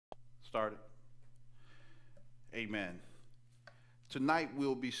Started. Amen. Tonight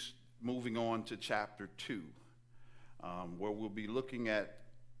we'll be moving on to chapter 2, where we'll be looking at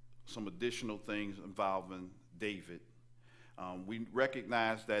some additional things involving David. We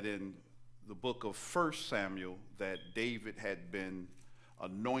recognize that in the book of 1 Samuel that David had been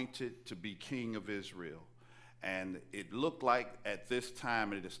anointed to be king of Israel. And it looked like at this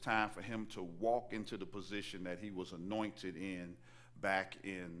time it is time for him to walk into the position that he was anointed in back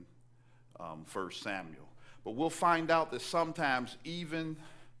in 1 Samuel. But we'll find out that sometimes even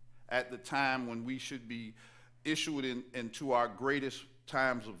at the time when we should be issued into our greatest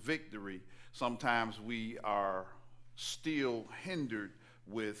times of victory, sometimes we are still hindered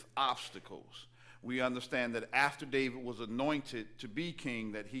with obstacles. We understand that after David was anointed to be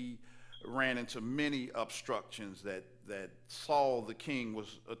king, that he ran into many obstructions, that Saul the king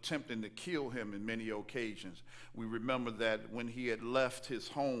was attempting to kill him in many occasions. We remember that when he had left his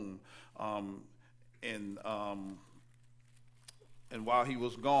home and while he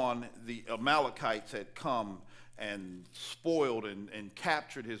was gone, the Amalekites had come and spoiled and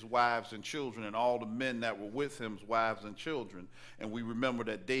captured his wives and children and all the men that were with him's wives and children. And we remember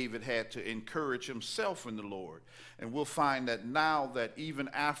that David had to encourage himself in the Lord. And we'll find that now that even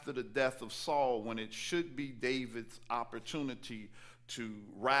after the death of Saul, when it should be David's opportunity to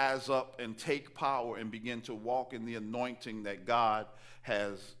rise up and take power and begin to walk in the anointing that God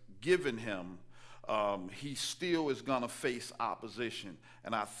has given him, he still is going to face opposition.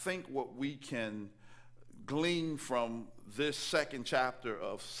 And I think what we can glean from this second chapter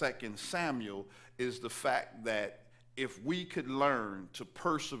of 2 Samuel is the fact that if we could learn to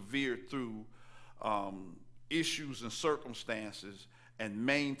persevere through issues and circumstances and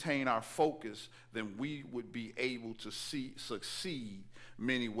maintain our focus, then we would be able to succeed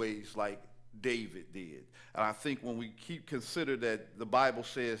many ways like David did. And I think when we consider that the Bible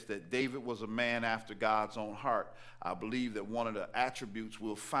says that David was a man after God's own heart, I believe that one of the attributes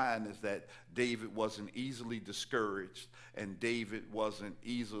we'll find is that David wasn't easily discouraged, and David wasn't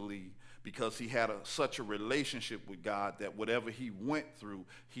easily, because he had such a relationship with God, that whatever he went through,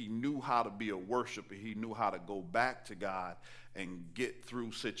 he knew how to be a worshiper. He knew how to go back to God and get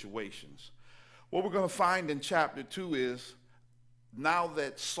through situations. What we're going to find in chapter 2 is, now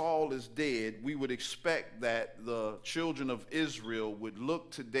that Saul is dead, we would expect that the children of Israel would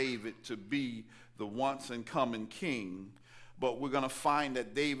look to David to be the once and coming king. But we're going to find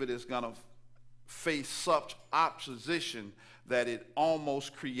that David is going to face such opposition that it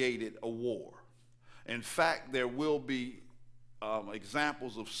almost created a war. In fact, there will be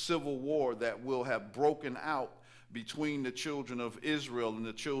examples of civil war that will have broken out between the children of Israel and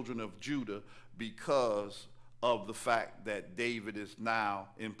the children of Judah because of the fact that David is now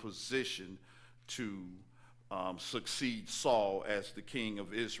in position to succeed Saul as the king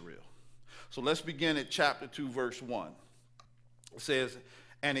of Israel. So let's begin at chapter 2, verse 1. It says,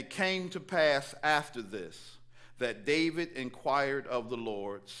 "And it came to pass after this, that David inquired of the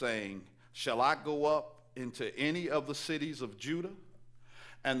Lord, saying, Shall I go up into any of the cities of Judah?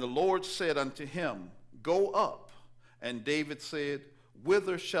 And the Lord said unto him, Go up. And David said,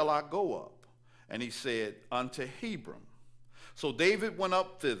 Whither shall I go up? And he said, Unto Hebron. So David went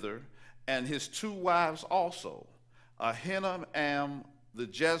up thither, and his 2 wives also, Ahinoam the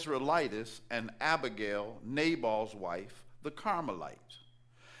Jezreelitess, and Abigail, Nabal's wife, the Carmelite.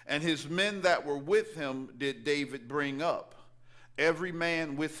 And his men that were with him did David bring up, every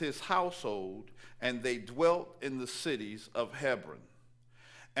man with his household, and they dwelt in the cities of Hebron.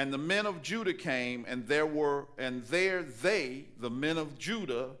 And the men of Judah came, and there they, the men of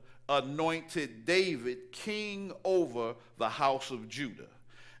Judah, anointed David king over the house of Judah.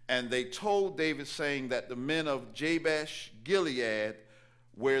 And they told David, saying that the men of Jabesh Gilead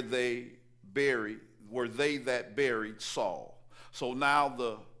were they that buried Saul. So now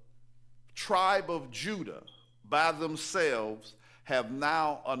the tribe of Judah by themselves have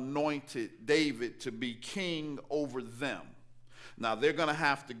now anointed David to be king over them. Now they're going to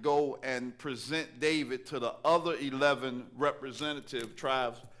have to go and present David to the other 11 representative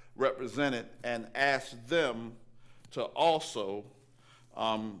tribes represented and ask them to also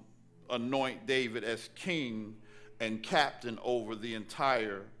anoint David as king and captain over the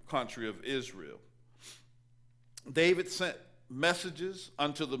entire country of Israel. David sent messages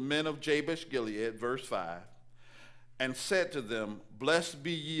unto the men of Jabesh Gilead, verse 5, and said to them, Blessed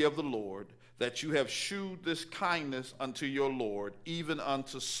be ye of the Lord, that you have shewed this kindness unto your Lord, even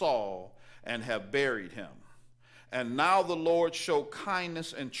unto Saul, and have buried him. And now the Lord show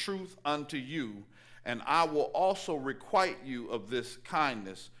kindness and truth unto you, and I will also requite you of this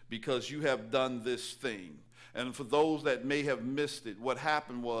kindness, because you have done this thing. And for those that may have missed it, what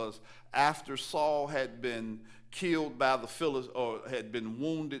happened was after Saul had been killed by the Philistines, or had been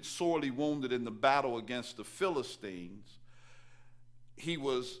wounded, sorely wounded in the battle against the Philistines,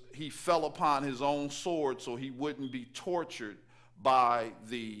 he fell upon his own sword so he wouldn't be tortured by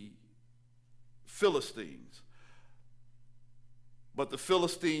the Philistines. But the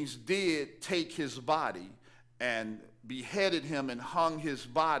Philistines did take his body and beheaded him and hung his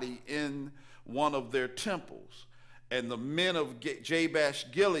body in one of their temples. And the men of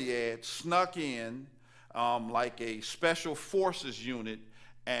Jabesh Gilead snuck in like a special forces unit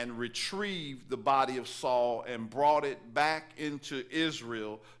and retrieved the body of Saul and brought it back into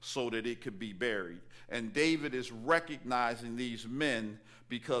Israel so that it could be buried. And David is recognizing these men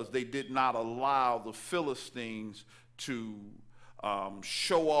because they did not allow the Philistines to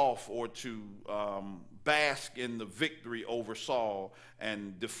show off or to bask in the victory over Saul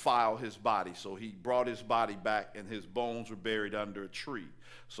and defile his body. So he brought his body back and his bones were buried under a tree.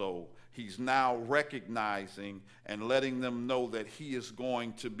 So he's now recognizing and letting them know that he is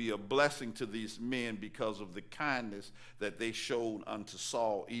going to be a blessing to these men because of the kindness that they showed unto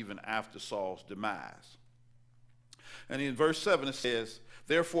Saul even after Saul's demise. And in verse 7 it says,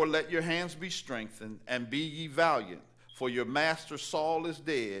 "Therefore let your hands be strengthened, and be ye valiant, for your master Saul is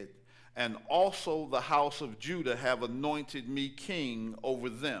dead, and also the house of Judah have anointed me king over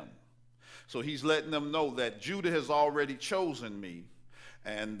them." So he's letting them know that Judah has already chosen me,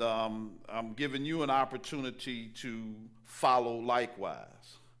 and I'm giving you an opportunity to follow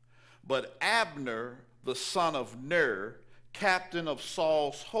likewise. But Abner, the son of Ner, captain of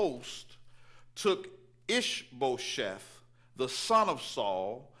Saul's host, took Ishbosheth, the son of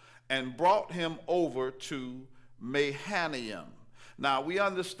Saul, and brought him over to Mahanaim. Now we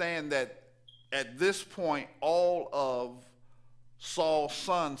understand that at this point all of Saul's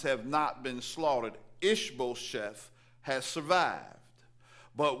sons have not been slaughtered. Ishbosheth has survived.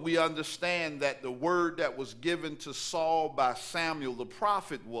 But we understand that the word that was given to Saul by Samuel the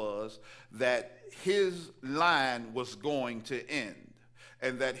prophet was that his line was going to end,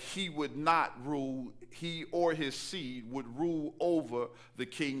 and that he would not rule, he or his seed would rule over the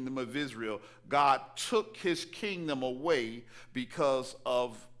kingdom of Israel. God took his kingdom away because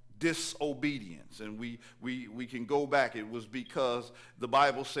of disobedience. And we can go back. It was because the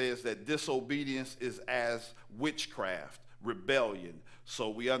Bible says that disobedience is as witchcraft, rebellion. So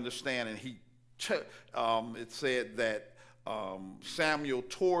we understand, and it said that Samuel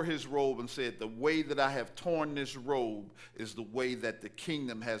tore his robe and said, "The way that I have torn this robe is the way that the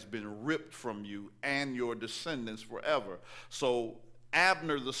kingdom has been ripped from you and your descendants forever." So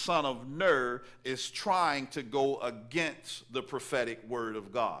Abner, the son of Ner, is trying to go against the prophetic word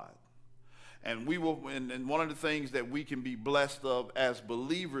of God. And we will, and one of the things that we can be blessed of as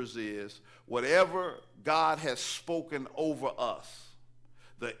believers is whatever God has spoken over us,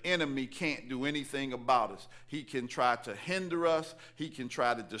 the enemy can't do anything about us. He can try to hinder us. He can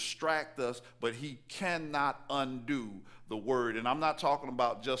try to distract us, but he cannot undo the word. And I'm not talking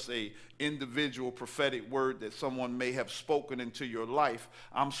about just a individual prophetic word that someone may have spoken into your life.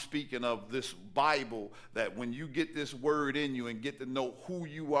 I'm speaking of this Bible, that when you get this word in you and get to know who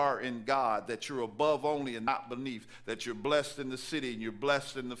you are in God, that you're above only and not beneath, that you're blessed in the city and you're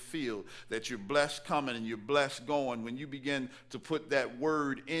blessed in the field, that you're blessed coming and you're blessed going. When you begin to put that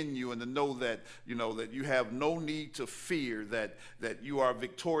word in you and to know that, that you have no need to fear, that you are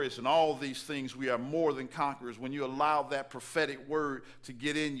victorious in all these things, we are more than conquerors. When you allow that prophetic word to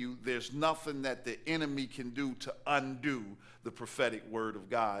get in you, there's nothing that the enemy can do to undo the prophetic word of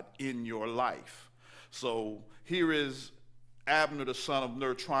God in your life. So here is Abner, the son of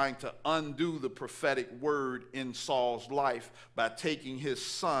Ner, trying to undo the prophetic word in Saul's life by taking his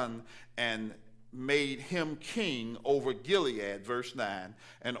son and made him king over Gilead, verse 9,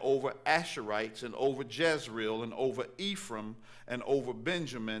 and over Asherites, and over Jezreel, and over Ephraim, and over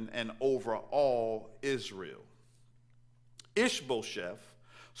Benjamin, and over all Israel. Ishbosheth,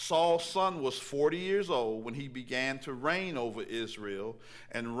 Saul's son, was 40 years old when he began to reign over Israel,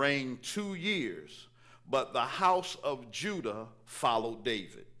 and reigned 2 years. But the house of Judah followed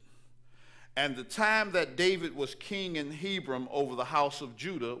David. And the time that David was king in Hebron over the house of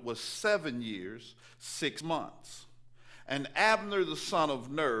Judah was 7 years, 6 months. And Abner the son of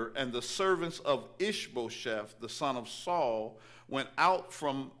Ner and the servants of Ishbosheth the son of Saul went out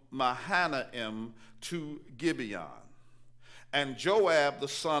from Mahanaim to Gibeon. And Joab the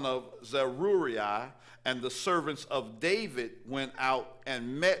son of Zeruiah and the servants of David went out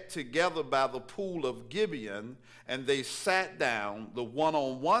and met together by the pool of Gibeon, and they sat down, the one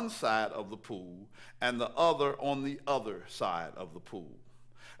on one side of the pool and the other on the other side of the pool.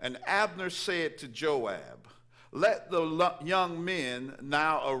 And Abner said to Joab, let the young men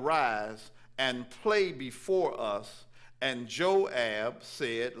now arise and play before us. And Joab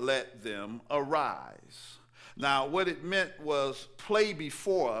said, let them arise. Now, what it meant was play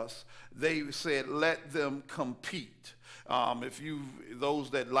before us. They said, let them compete.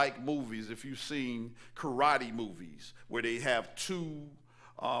 Those that like movies, if you've seen karate movies where they have two,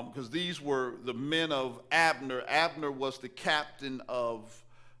 because these were the men of Abner. Abner was the captain of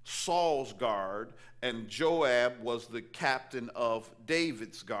Saul's guard, and Joab was the captain of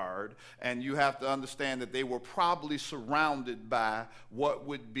David's guard. And you have to understand that they were probably surrounded by what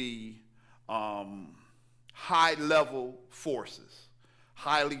would be high-level forces,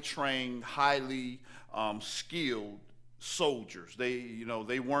 highly trained, highly skilled soldiers.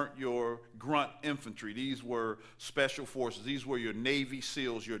 They weren't your grunt infantry. These were special forces. These were your Navy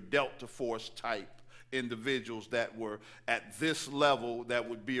SEALs, your Delta Force type individuals that were at this level, that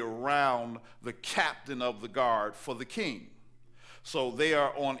would be around the captain of the guard for the king. So they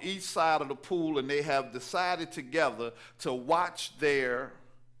are on each side of the pool, and they have decided together to watch their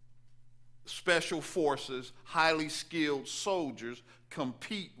special forces, highly skilled soldiers,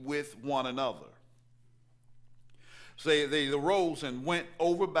 compete with one another. So they arose and went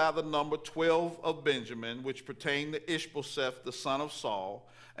over by the number 12 of Benjamin, which pertained to Ishbosheth, the son of Saul,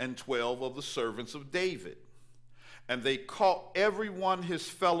 and 12 of the servants of David. And they caught every one his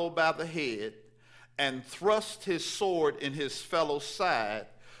fellow by the head, and thrust his sword in his fellow's side,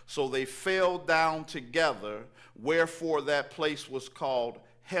 so they fell down together, wherefore that place was called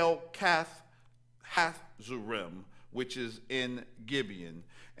Helkath Hazurim, which is in Gibeon.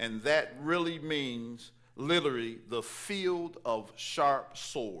 And that really means literally the field of sharp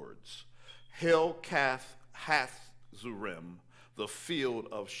swords. Helkath Hazurim, the field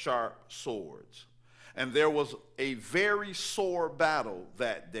of sharp swords. And there was a very sore battle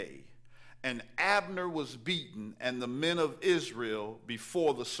that day. And Abner was beaten, and the men of Israel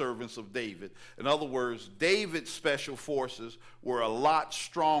before the servants of David. In other words, David's special forces were a lot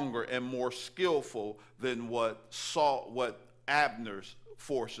stronger and more skillful than what Abner's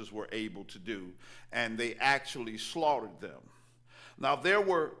forces were able to do. And they actually slaughtered them. Now there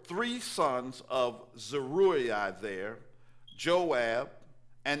were 3 sons of Zeruiah there, Joab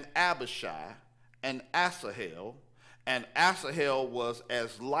and Abishai and Asahel. And Asahel was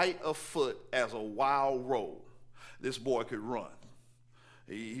as light of foot as a wild roe. This boy could run.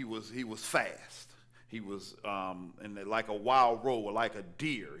 He was fast. He was like a wild roe, or like a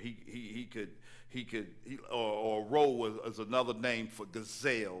deer. Or roe was another name for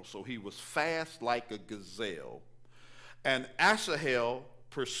gazelle. So he was fast like a gazelle. And Asahel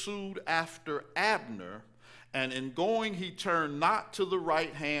pursued after Abner, and in going he turned not to the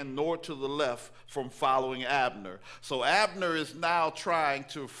right hand nor to the left from following Abner. So Abner is now trying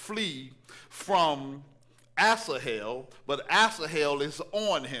to flee from Asahel, but Asahel is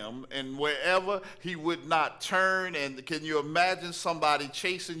on him, and wherever he would not turn. And can you imagine somebody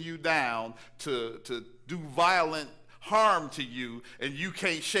chasing you down to do violent harm to you, and you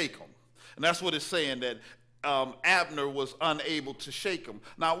can't shake them? And that's what it's saying, that Abner was unable to shake him.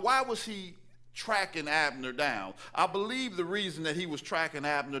 Now, why was he tracking Abner down? I believe the reason that he was tracking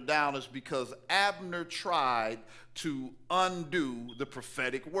Abner down is because Abner tried to undo the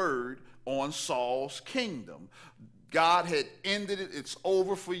prophetic word on Saul's kingdom. God had ended it. It's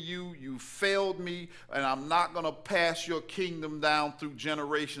over for you. You failed me, and I'm not going to pass your kingdom down through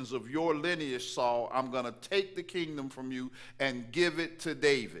generations of your lineage, Saul. I'm going to take the kingdom from you and give it to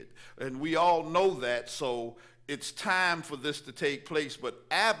David. And we all know that, so it's time for this to take place. But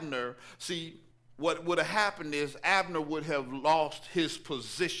Abner, see, what would have happened is Abner would have lost his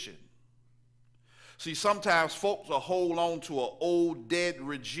position. See, sometimes folks will hold on to an old dead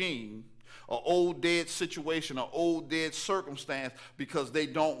regime, an old dead situation, an old dead circumstance, because they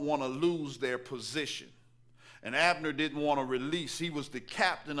don't want to lose their position. And Abner didn't want to release. He was the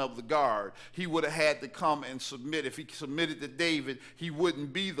captain of the guard. He would have had to come and submit. If he submitted to David, he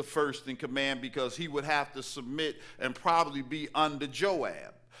wouldn't be the first in command, because he would have to submit and probably be under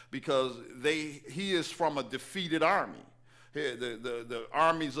Joab, because he is from a defeated army. The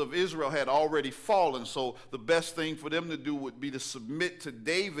armies of Israel had already fallen, so the best thing for them to do would be to submit to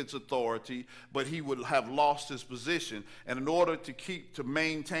David's authority, but he would have lost his position. And in order to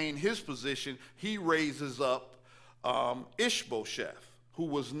maintain his position, he raises up Ishbosheth, who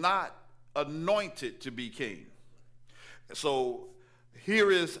was not anointed to be king. So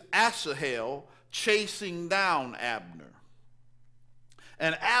here is Asahel chasing down Abner.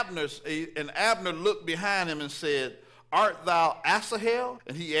 And Abner looked behind him and said, "Art thou Asahel?"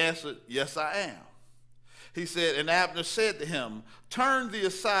 And he answered, "Yes, I am." He said, and Abner said to him, turn thee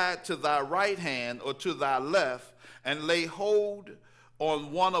aside to thy right hand or to thy left, and lay hold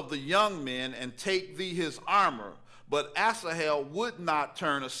on one of the young men, and take thee his armor. But Asahel would not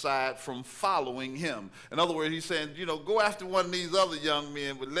turn aside from following him. In other words, he's saying, go after one of these other young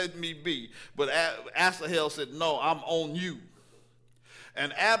men, but let me be. But Asahel said, no, I'm on you.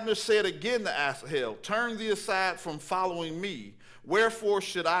 And Abner said again to Asahel, turn thee aside from following me. Wherefore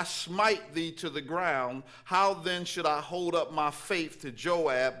should I smite thee to the ground? How then should I hold up my faith to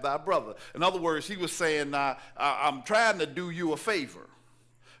Joab thy brother? In other words, he was saying, I'm trying to do you a favor,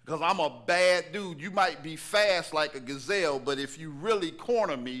 because I'm a bad dude. You might be fast like a gazelle, but if you really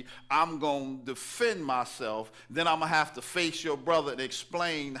corner me, I'm going to defend myself. Then I'm going to have to face your brother and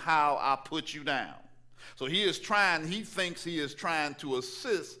explain how I put you down. So he thinks he is trying to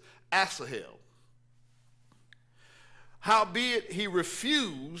assist Asahel. Howbeit he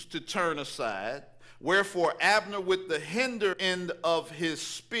refused to turn aside, wherefore Abner with the hinder end of his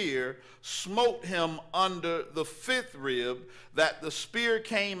spear smote him under the fifth rib, that the spear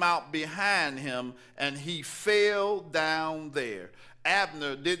came out behind him, and he fell down there.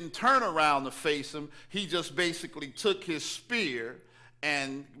 Abner didn't turn around to face him. He just basically took his spear,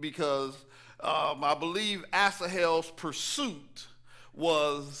 and because I believe Asahel's pursuit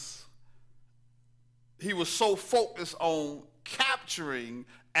was, he was so focused on capturing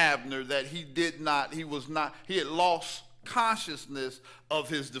Abner that he had lost consciousness of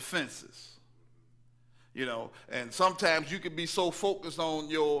his defenses. And sometimes you can be so focused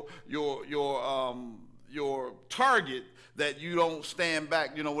on your target that you don't stand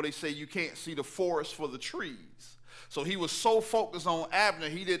back. What they say, you can't see the forest for the trees. So he was so focused on Abner,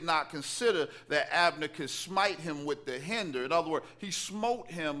 he did not consider that Abner could smite him with the hinder. In other words, he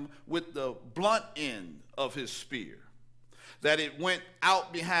smote him with the blunt end of his spear, that it went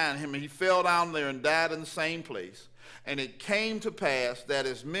out behind him, and he fell down there and died in the same place. And it came to pass that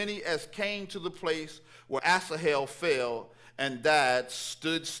as many as came to the place where Asahel fell and died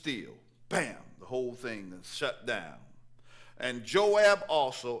stood still. Bam, the whole thing is shut down. And Joab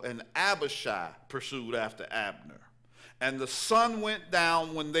also and Abishai pursued after Abner. And the sun went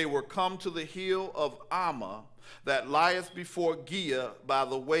down when they were come to the hill of Ammah, that lieth before Giah by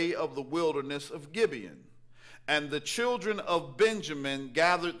the way of the wilderness of Gibeon. And the children of Benjamin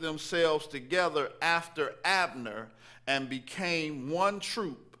gathered themselves together after Abner, and became one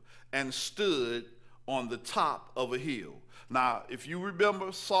troop, and stood on the top of a hill. Now, if you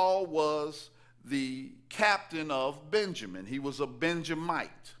remember, Saul was the captain of Benjamin. He was a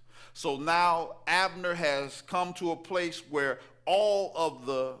Benjamite. So now Abner has come to a place where all of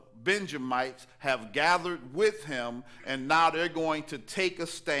the Benjamites have gathered with him, and now they're going to take a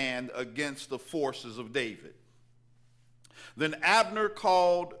stand against the forces of David. Then Abner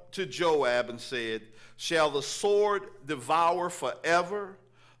called to Joab and said, shall the sword devour forever?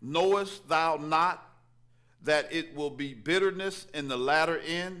 Knowest thou not that it will be bitterness in the latter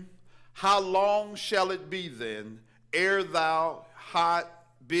end? How long shall it be then, ere thou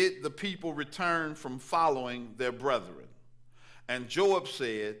bid the people return from following their brethren? And Joab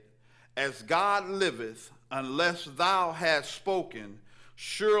said, as God liveth, unless thou hadst spoken,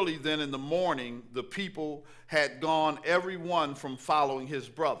 surely then in the morning the people had gone every one from following his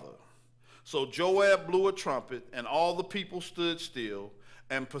brother. So Joab blew a trumpet, and all the people stood still,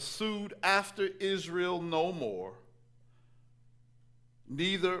 and pursued after Israel no more,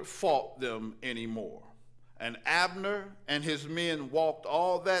 neither fought them any more. And Abner and his men walked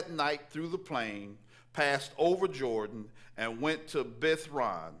all that night through the plain, passed over Jordan, and went to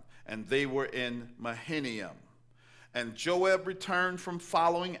Bethron, and they were in Mahanaim. And Joab returned from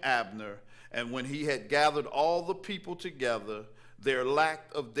following Abner, and when he had gathered all the people together, there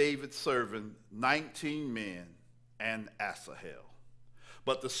lacked of David's servant 19 men and Asahel.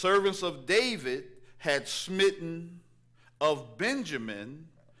 But the servants of David had smitten of Benjamin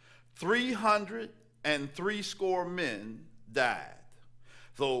 360 men died.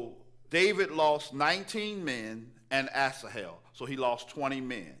 So David lost 19 men and Asahel, so he lost 20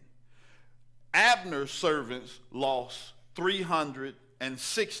 men. Abner's servants lost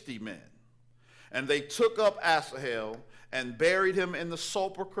 360 men. And they took up Asahel and buried him in the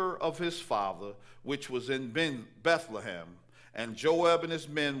sepulchre of his father, which was in Bethlehem. And Joab and his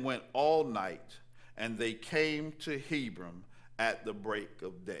men went all night, and they came to Hebron at the break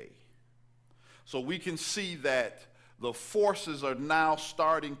of day. So we can see that the forces are now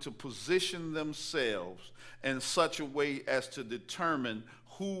starting to position themselves in such a way as to determine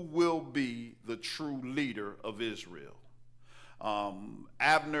who will be the true leader of Israel.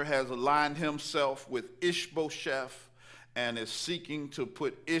 Abner has aligned himself with Ishbosheth, and is seeking to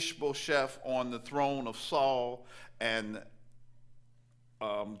put Ishbosheth on the throne of Saul, and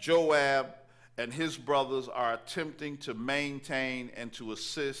Joab and his brothers are attempting to maintain and to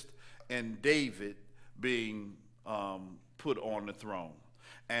assist in David being put on the throne.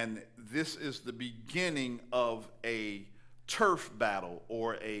 And this is the beginning of a turf battle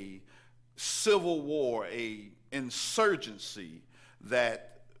or a civil war, a insurgency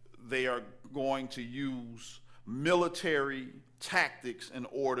that they are going to use military tactics in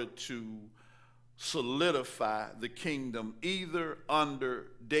order to solidify the kingdom, either under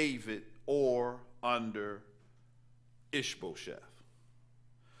David or under Ishbosheth.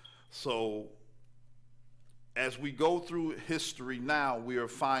 So as we go through history now, we are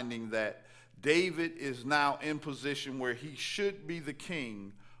finding that David is now in position where he should be the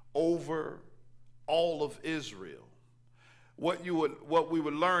king over all of Israel. What we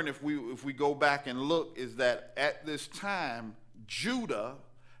would learn if we go back and look is that at this time, Judah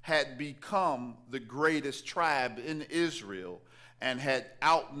had become the greatest tribe in Israel and had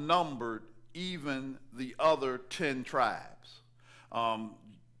outnumbered even the other 10 tribes.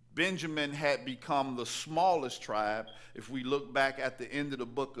 Benjamin had become the smallest tribe. If we look back at the end of the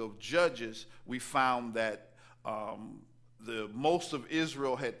book of Judges, we found that most of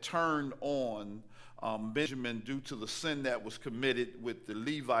Israel had turned on Benjamin due to the sin that was committed with the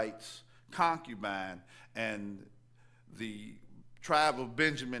Levites' concubine, and the tribe of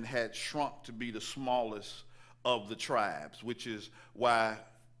Benjamin had shrunk to be the smallest of the tribes, which is why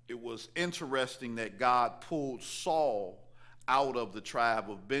it was interesting that God pulled Saul out of the tribe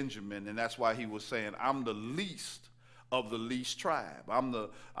of Benjamin, and that's why he was saying, I'm the least of the least tribe.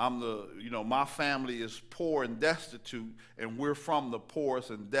 My family is poor and destitute, and we're from the poorest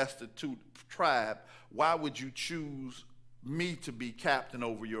and destitute tribe. Why would you choose me to be captain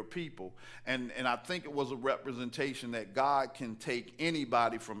over your people? And I think it was a representation that God can take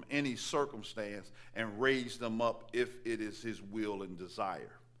anybody from any circumstance and raise them up if it is his will and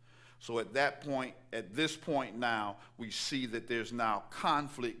desire. So at this point now, we see that there's now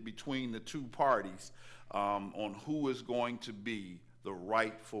conflict between the two parties on who is going to be the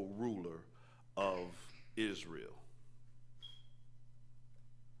rightful ruler of Israel.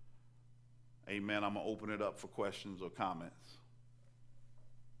 Amen. I'm going to open it up for questions or comments.